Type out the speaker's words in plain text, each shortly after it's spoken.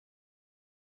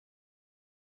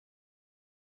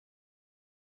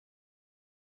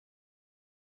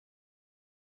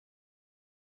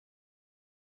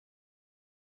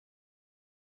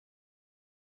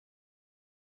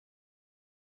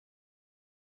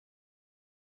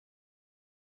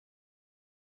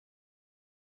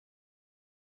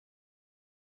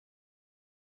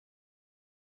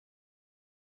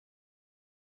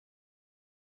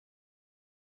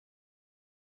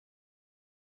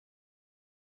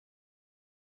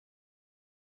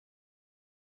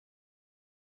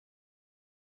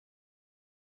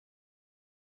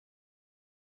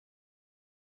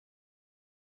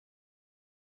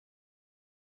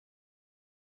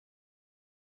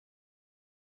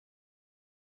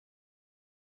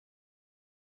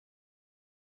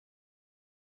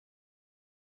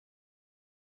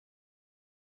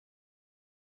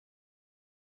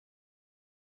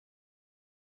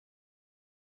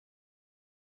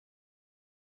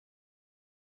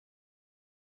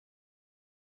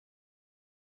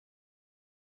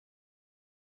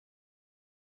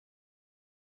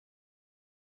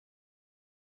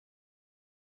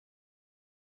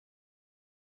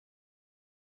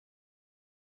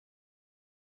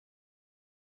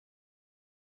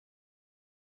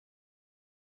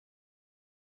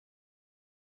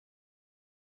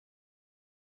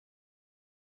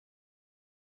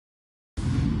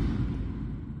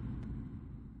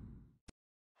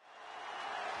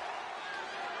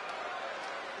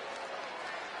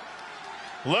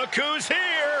Look who's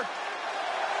here.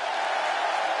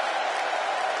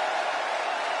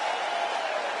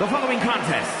 The following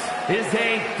contest is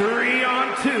a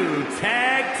 3-on-2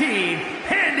 tag team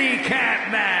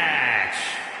handicap match.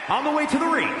 On the way to the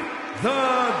ring,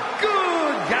 the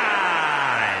Good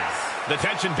Guys. The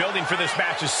tension building for this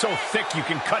match is so thick you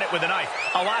can cut it with a knife.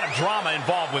 A lot of drama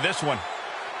involved with this one.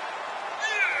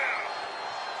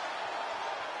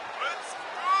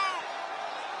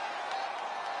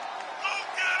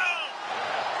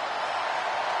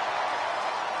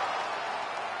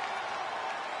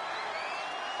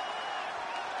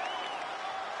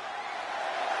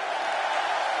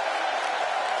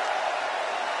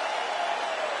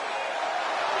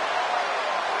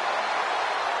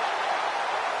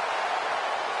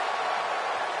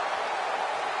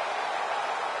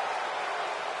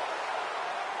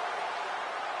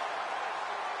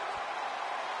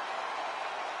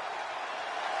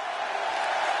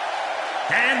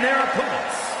 And their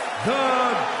opponents,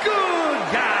 the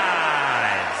Good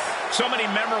Guys. So many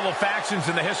memorable factions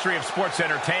in the history of sports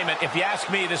entertainment. If you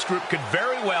ask me, this group could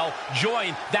very well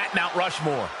join that Mount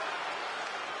Rushmore.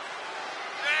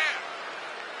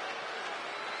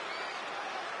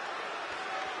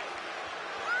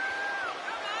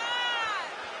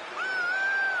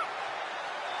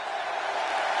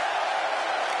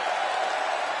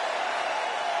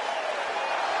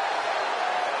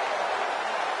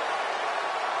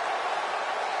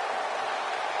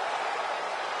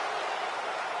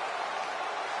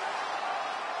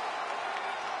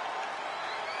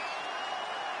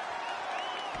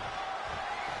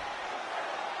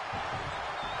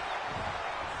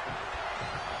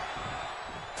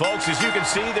 Folks, as you can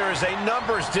see, there is a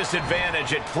numbers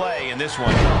disadvantage at play in this one.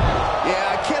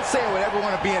 Yeah, I can't say I would ever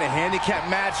want to be in a handicap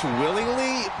match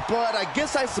willingly, but I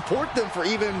guess I support them for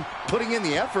even putting in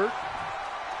the effort.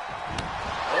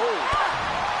 Oh.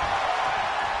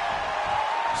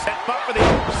 Set up for the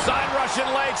side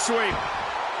Russian leg sweep.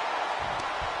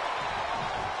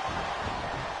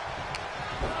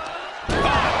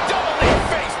 Oh, double knee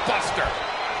face buster.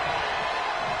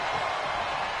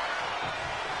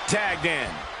 Tagged in.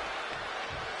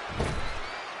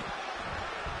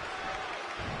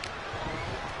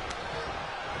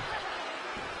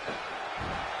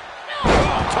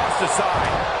 Aside.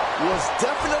 Was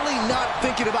definitely not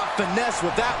thinking about finesse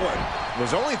with that one.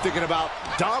 Was only thinking about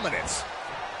dominance.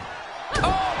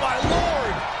 Oh, my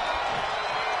Lord!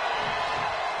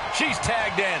 She's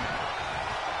tagged in.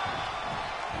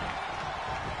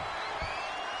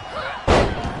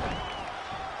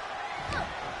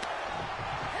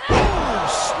 Oh,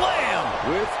 slam!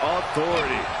 With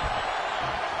authority.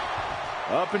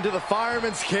 Up into the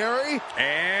fireman's carry.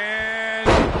 And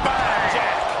bang!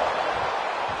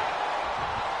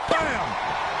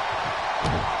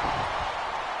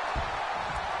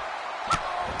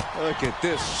 Look at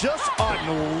this, just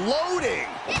unloading.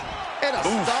 And a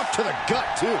stomp to the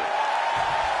gut, too.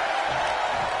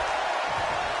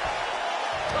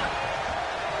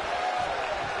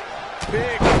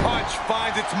 Big punch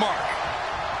finds its mark.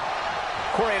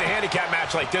 Corey, in a handicap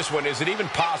match like this one, is it even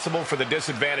possible for the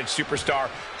disadvantaged superstar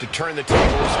to turn the tables,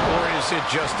 or is it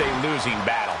just a losing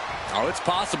battle? Oh, it's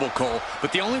possible, Cole,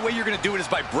 but the only way you're going to do it is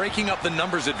by breaking up the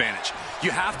numbers advantage.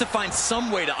 You have to find some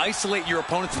way to isolate your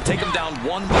opponents and take them down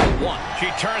one by one. She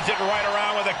turns it right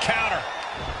around with a counter.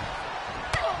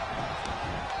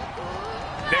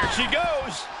 There she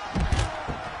goes.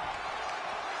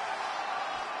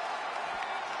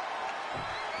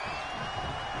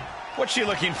 What's she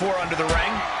looking for under the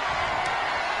ring?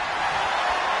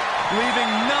 Leaving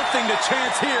nothing to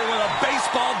chance here with a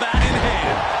baseball bat in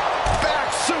hand.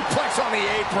 Back suplex on the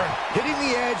apron. Hitting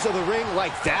the edge of the ring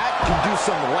like that can do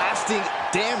some lasting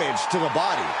damage to the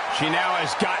body. She now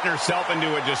has gotten herself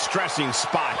into a distressing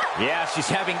spot. Yeah, she's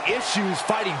having issues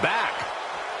fighting back.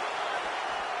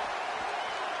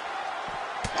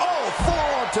 Oh,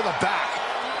 forearm to the back.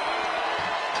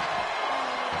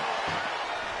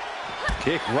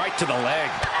 Kick right to the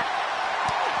leg.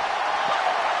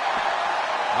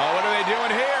 Oh, what are they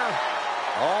doing here?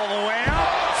 All the way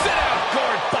out. Sit down,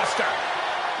 gourd buster.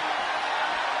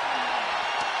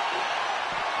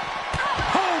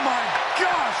 Oh, my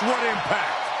gosh, what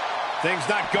impact. Things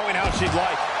not going how she'd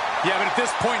like. Yeah, but at this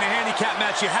point in a handicap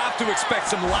match, you have to expect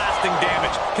some lasting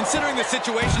damage. Considering the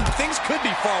situation, things could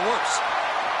be far worse.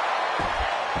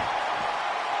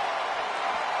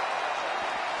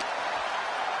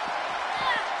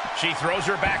 She throws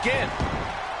her back in.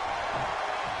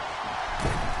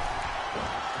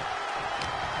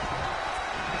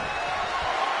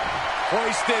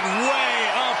 Hoisted way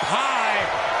up high.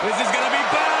 This is going to be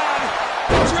bad.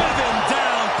 Driven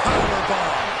down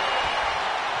powerbomb.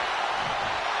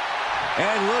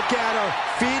 And look at her,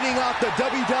 feeding off the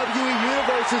WWE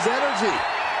Universe's energy.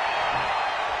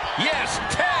 Yes,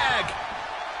 tag!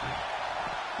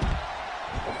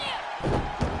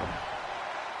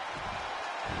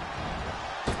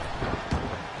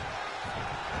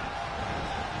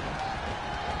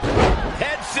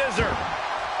 Head scissor.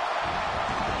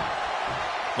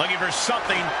 Looking for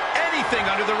something, anything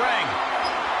under the ring.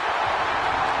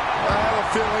 I have a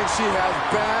feeling she has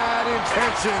bad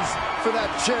intentions for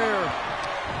that chair.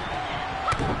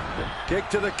 Kick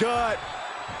to the gut.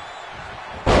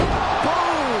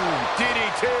 Boom!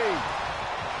 DDT.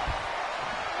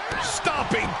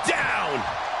 Stomping down.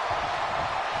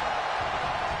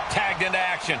 Tagged into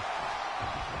action.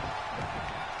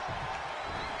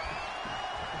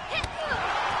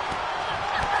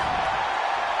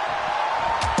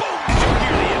 Boom! Did you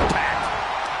hear the impact?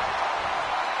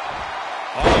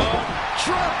 Oh,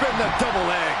 Dropping the double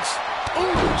legs.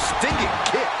 Ooh, stinging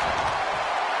kick.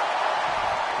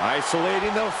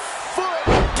 Isolating the foot.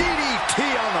 DDT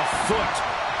on the foot.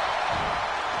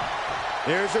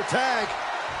 Here's her tag.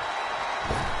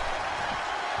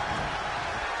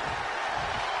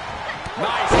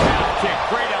 nice calf kick.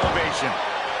 Great elevation.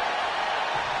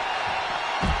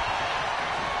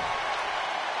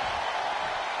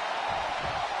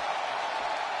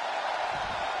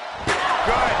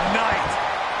 Good night.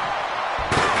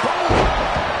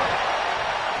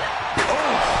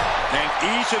 And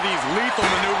each of these lethal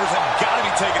maneuvers have got to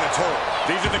be taking a toll.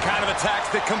 These are the kind of attacks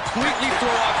that completely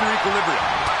throw off your equilibrium.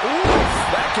 Ooh,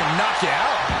 that can knock you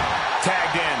out.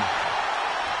 Tagged in.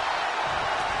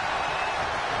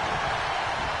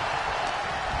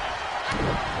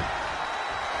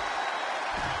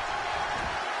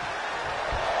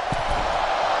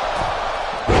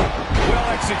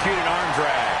 Well-executed arm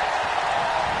drag.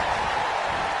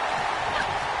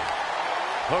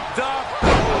 Hooked up.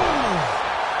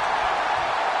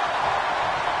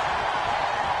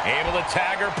 Able to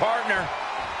tag her partner.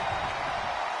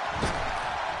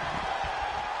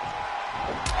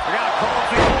 We got to call it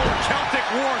the old Celtic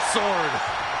war sword.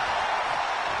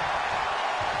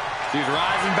 She's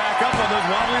rising back up on those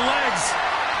wobbly legs.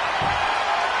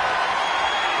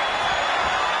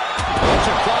 Punch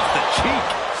across the cheek.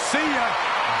 See ya.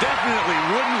 Definitely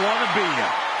wouldn't want to be ya.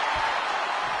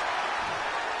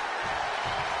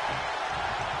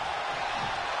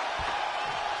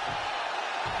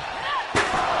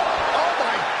 Oh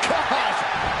my God!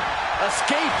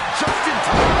 Escape just in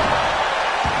time.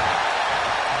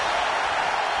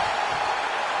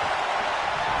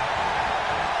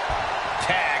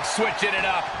 Tag, switching it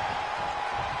up.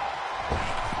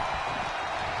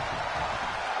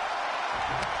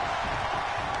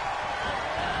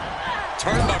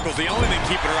 Turnbuckle's the only thing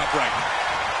keeping her upright.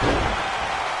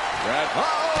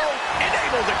 Uh-oh!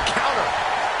 Enabled to counter.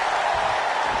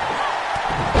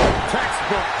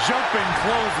 Textbook jumping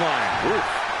clothesline. Oof.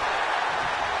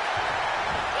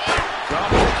 Drop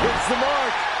kick hits the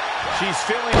mark. She's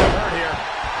feeling the hurt here.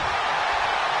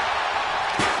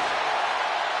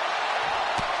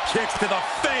 Kicks to the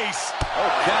face.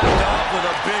 Oh, capped off with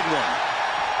a big one.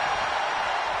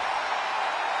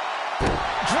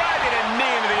 Driving a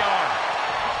knee into the arm.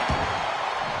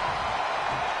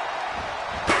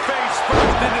 Face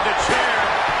first into the chair.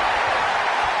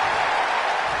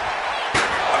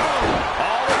 Oh,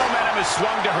 all the momentum is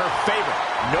swung to her favor.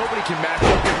 Nobody can match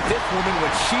up with this woman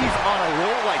when she's on a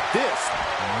roll like this.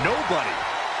 Nobody.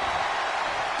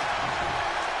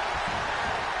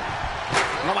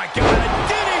 Oh my God, a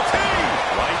DDT!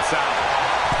 Lights out.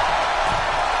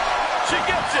 She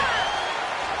gets it.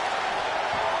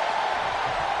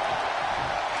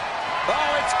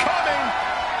 Oh, it's coming.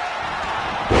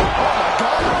 Oh my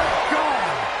God.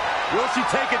 God. Will she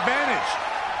take advantage?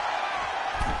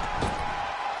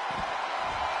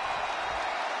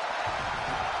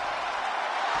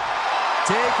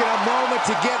 Taking a moment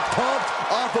to get pumped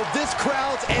off of this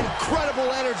crowd's incredible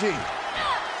energy.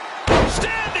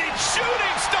 Standing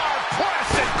shooting star press,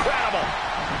 incredible.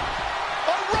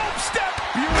 A rope step.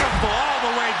 Beautiful all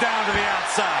the way down to the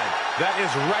outside. That is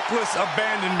reckless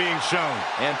abandon being shown.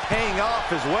 And paying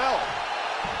off as well.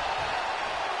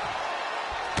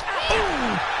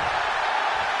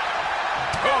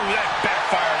 Oh, that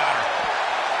backfired on her.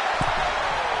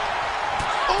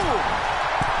 Ooh.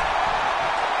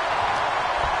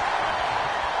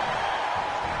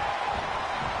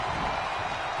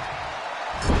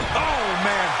 Oh,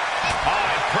 man. Oh,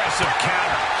 impressive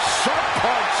counter. Sharp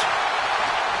punch.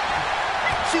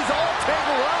 She's all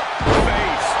tangled up.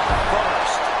 Face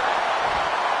first.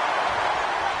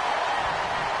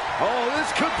 Oh, this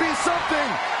could be something.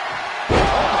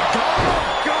 Oh,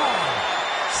 my God.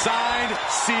 Signed,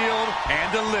 sealed,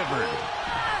 and delivered.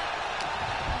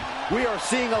 We are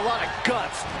seeing a lot of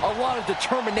guts, a lot of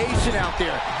determination out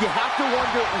there. You have to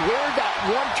wonder where that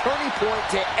one turning point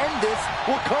to end this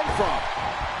will come from.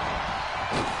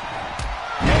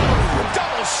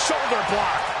 Double shoulder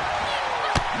block.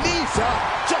 Knees up,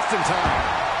 just in time.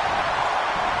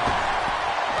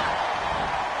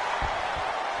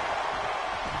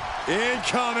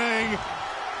 Incoming.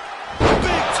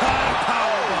 Big time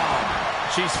powerbomb.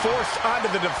 She's forced onto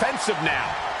the defensive now.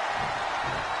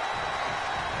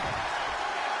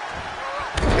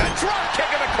 A drop kick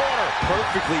in the corner.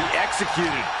 Perfectly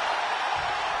executed.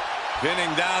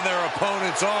 Pinning down their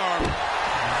opponent's arm.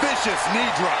 Vicious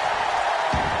knee drop.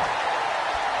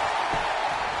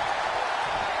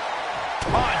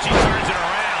 Oh, she turns it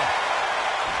around.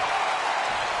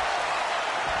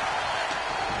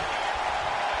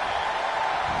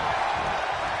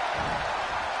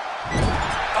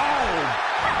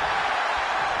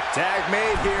 Tag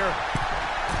made here.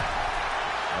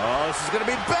 Oh, this is going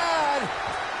to be bad.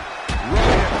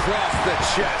 Right across the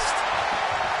chest.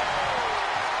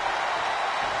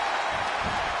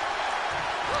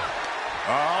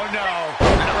 Oh, no.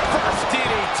 And a reverse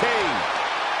DDT.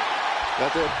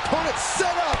 Got their opponent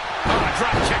set up. Oh, a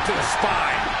drop kick to the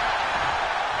spine.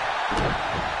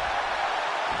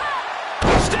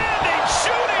 Standing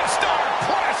shooting star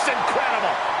press.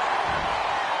 Incredible.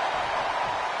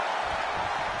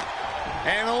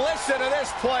 And listen to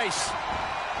this place.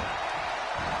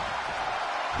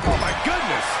 Oh, my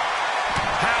goodness.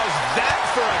 How's that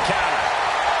for a counter?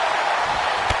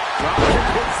 Drop kick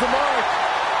hits the mark.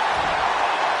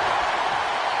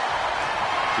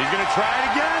 She's going to try it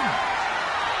again.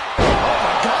 Oh,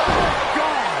 my God.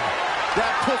 God.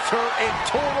 That puts her in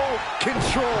total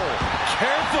control.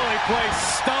 Carefully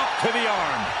placed stomp to the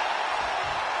arm.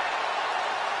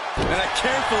 And a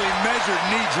carefully measured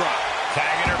knee drop.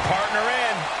 Tagging her partner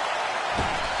in.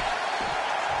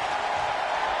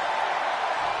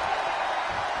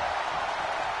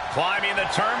 Climbing the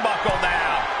turnbuckle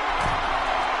now.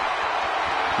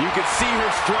 You can see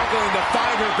her struggling to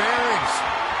find her bearings.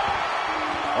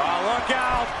 Oh, look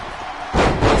out.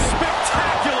 A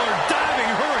spectacular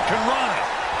diving Hurricane Rana.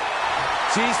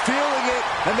 She's feeling it,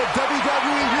 and the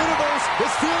WWE Universe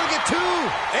is feeling it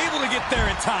too. Able to get there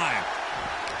in time.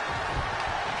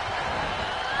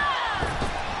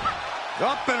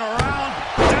 Up and around,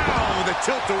 down with a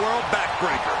tilt-a-whirl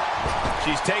backbreaker.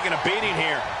 She's taking a beating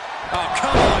here. Oh,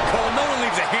 come on, Cole. No one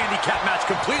leaves a handicap match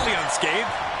completely unscathed.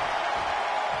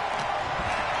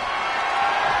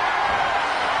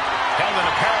 Held in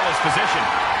a perilous position.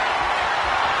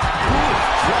 Ooh,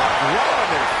 drop right on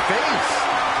their face.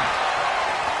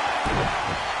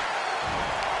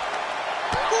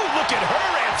 Ooh, look at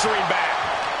her answering back.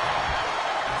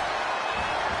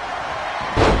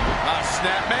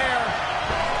 Snapmare.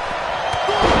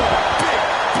 Big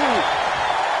boot.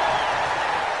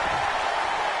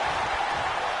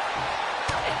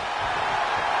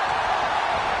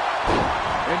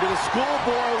 Into the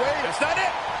schoolboy. Wait, that's not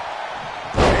it.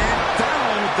 And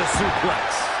down with the suplex.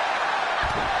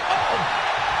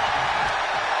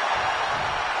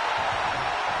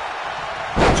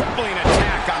 Tripling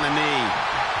attack on the knee.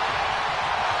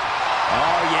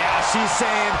 Oh, yeah, she's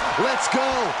saying, let's go.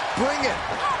 Bring it.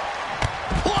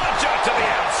 Plunge out to the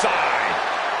outside.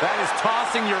 That is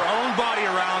tossing your own body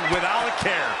around without a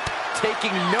care.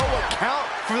 Taking no account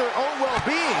for their own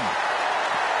well-being.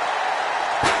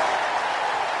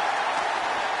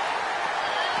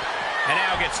 And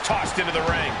now gets tossed into the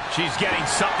ring. She's getting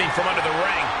something from under the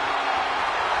ring.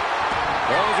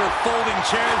 Those are folding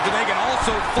chairs, but they can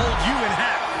also fold you in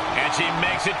half. And she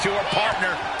makes it to her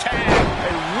partner. Tag.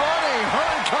 A running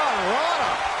Hurricane Rana.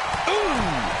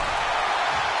 Ooh.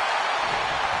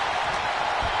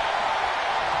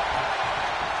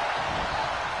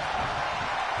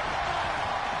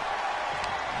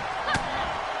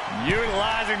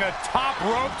 Utilizing the top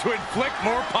rope to inflict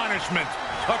more punishment.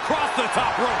 Across the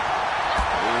top rope.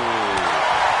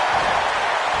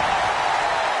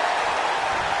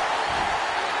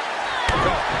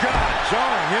 Oh, God,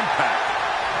 jarring impact.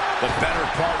 The better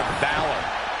part of valor.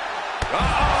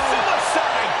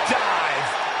 Suicide dive.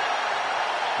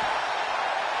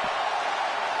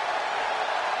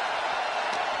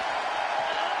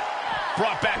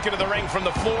 Brought back into the ring from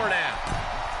the floor now.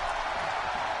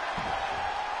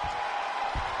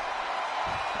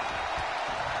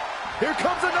 Here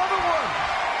comes another one.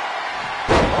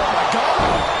 Oh, my God.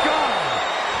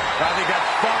 I think that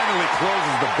finally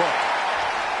closes the book.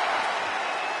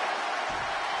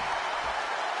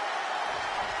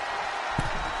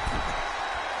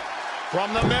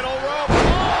 From the middle rope.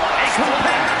 Oh, A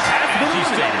competitor has been she's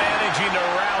still eliminated. managing to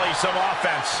rally some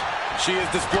offense. She is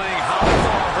displaying how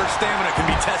far her stamina can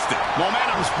be tested.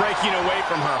 Momentum's breaking away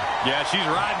from her. Yeah, she's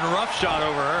riding roughshod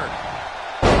over her.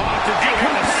 Off to do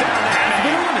her the sound that Has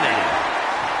been made. eliminated.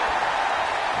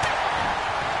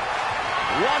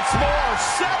 Once more,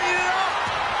 setting it up.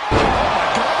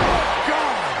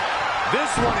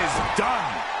 This one is done.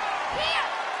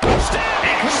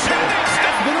 Standing, shooting Has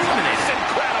star. been eliminated. It's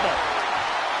incredible.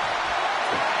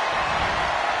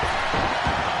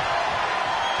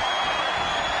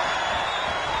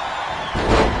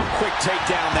 Quick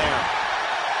takedown there.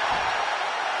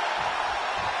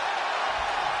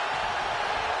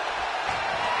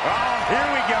 Oh, here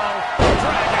we go.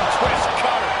 Dragon twist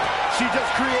cutter. She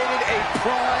just created a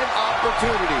prime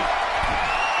opportunity.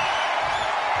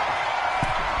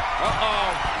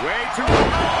 Way too...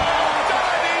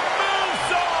 Diving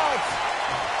moonsault.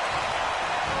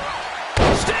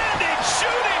 Standing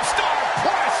shooting star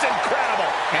press. Incredible.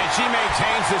 And she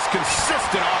maintains this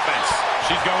consistent offense.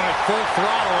 She's going at full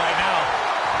throttle right now.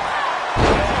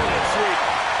 Leg sweep.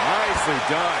 Nicely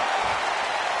done.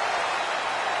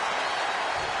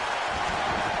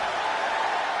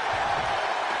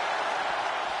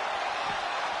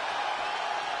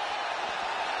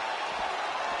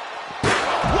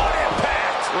 What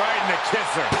impact. Right in the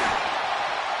kisser.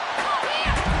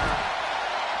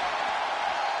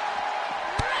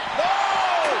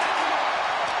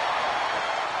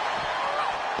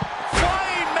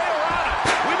 Flying Mayorana.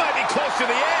 We might be close to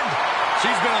the end.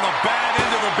 She's been on the bad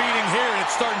end of the beating here, and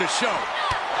it's starting to show.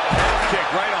 Kick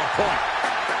right on point.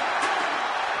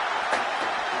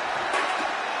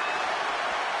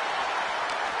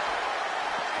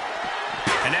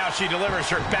 And now she delivers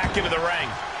her back into the ring.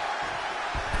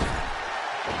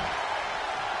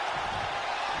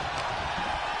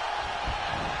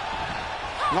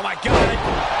 Oh my God.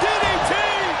 DDT!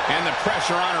 And the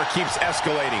pressure on her keeps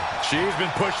escalating. She's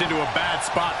been pushed into a bad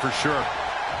spot for sure.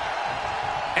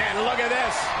 And look at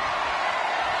this.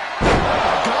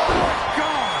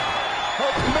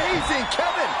 Amazing,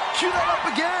 Kevin. Cue that up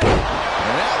again.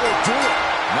 And that will do it.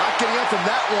 Not getting up from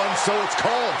that one, so it's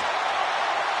called.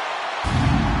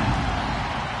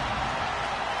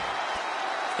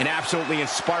 An absolutely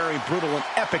inspiring, brutal, and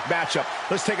epic matchup.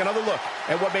 Let's take another look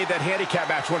at what made that handicap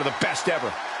match one of the best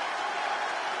ever.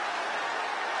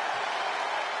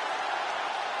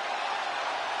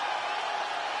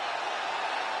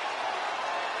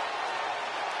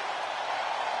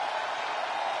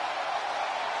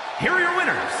 Here are your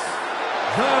winners,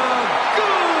 the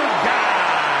Good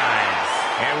Guys.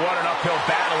 And what an uphill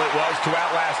battle it was to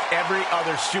outlast every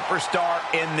other superstar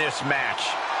in this match.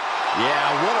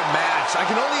 Yeah, what a match. I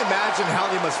can only imagine how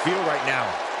they must feel right now.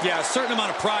 Yeah, a certain amount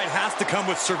of pride has to come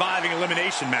with surviving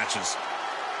elimination matches.